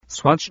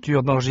Swatch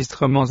durée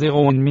d'enregistrement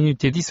 0,1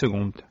 minute et 10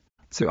 secondes.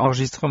 Ce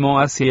enregistrement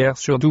ACR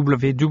sur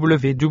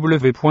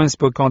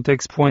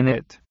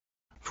www.spocantex.net.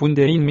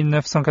 Fondé en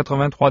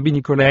 1983 by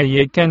Nikolai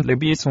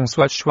Ekendleby et son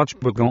Swatch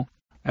Bogan.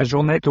 A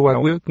journée au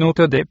work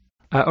notade.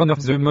 A on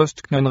of the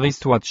most known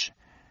wristwatch.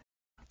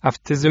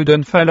 After the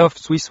downfall of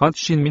Swiss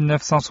watch in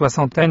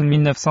 1960 and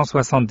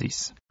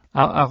 1970.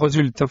 A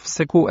result of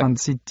seco and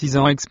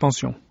citizen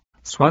expansion.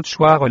 Swatch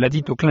war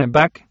related to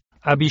claimback.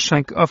 A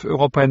bishink of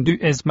Europe and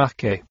US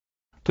market.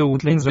 To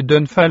outline the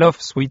downfall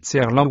of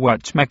Switzerland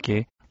watch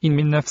market. In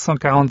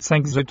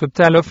 1945 the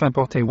total of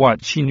imported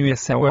watch in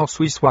USA were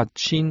Swiss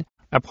watch in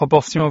a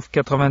proportion of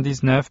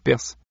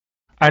 99%.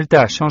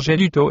 Alta a changé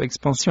du taux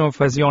expansion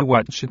of Asian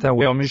watch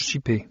tower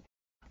multipé.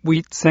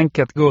 With 5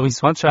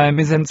 categories watch à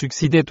Amazon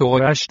succeeded to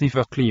reach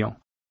different clients.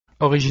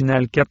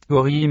 Original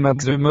category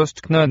makes the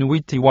most known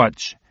witty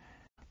watch.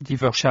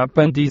 Different shape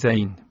and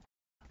design.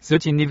 The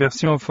tiny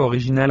version of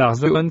original are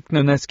the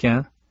unknown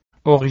skin.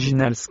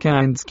 Original skin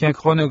and skin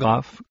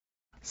chronograph.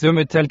 The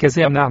metal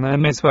caserner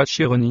name Swatch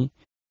Irony.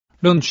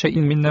 Launched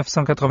in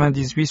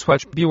 1998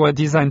 Swatch was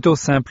designed to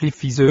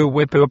simplify the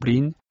web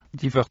line.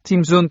 Different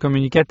time zone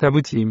communicate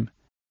about him.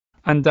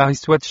 And the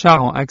Swatch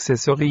are en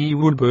accessory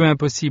would be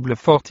impossible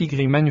for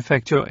Tigri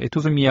manufacture et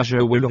to the major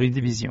jewelry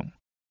division.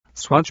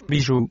 Swatch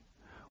bijoux.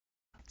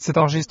 Cet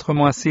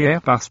enregistrement ACR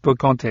par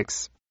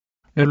Spocantex.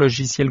 Le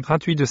logiciel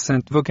gratuit de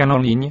synth vocal en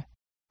ligne.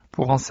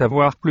 Pour en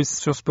savoir plus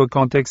sur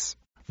Spocantex,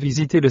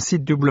 visitez le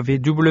site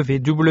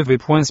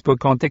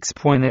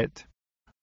www.spocantex.net.